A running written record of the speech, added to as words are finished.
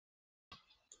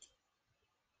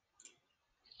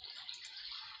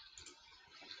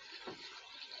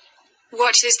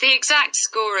watches the exact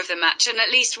score of the match and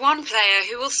at least one player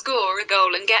who will score a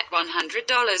goal and get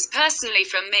 $100 personally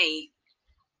from me.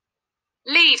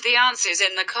 Leave the answers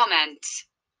in the comments.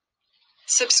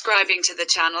 Subscribing to the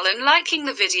channel and liking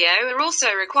the video are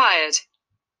also required.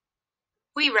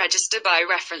 We register by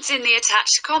reference in the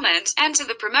attached comment. Enter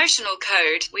the promotional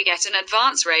code. We get an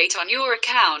advance rate on your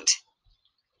account.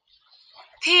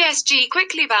 PSG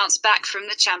quickly bounced back from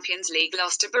the Champions League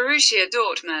loss to Borussia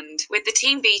Dortmund, with the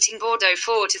team beating Bordeaux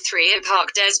 4-3 at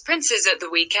Parc des Princes at the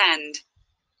weekend.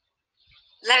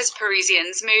 Les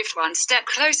Parisiens moved one step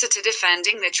closer to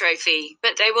defending the trophy,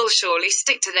 but they will surely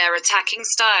stick to their attacking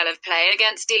style of play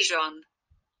against Dijon.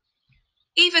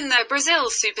 Even though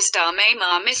Brazil's superstar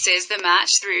Neymar misses the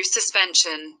match through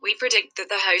suspension, we predict that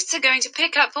the hosts are going to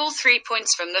pick up all 3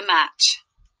 points from the match.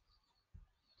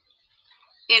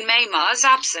 In Neymar's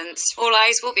absence, all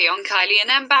eyes will be on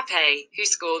Kylian Mbappé, who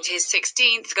scored his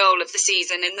 16th goal of the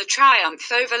season in the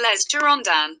triumph over Les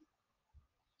Girondins.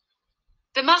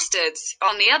 The Mustards,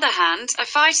 on the other hand, are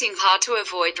fighting hard to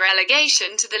avoid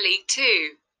relegation to the Ligue 2.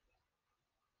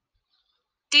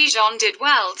 Dijon did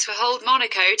well to hold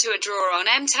Monaco to a draw on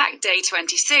MTAC Day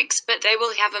 26, but they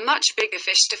will have a much bigger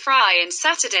fish to fry in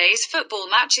Saturday's football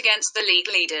match against the league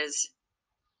leaders.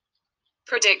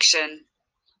 Prediction: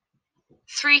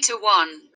 3-1.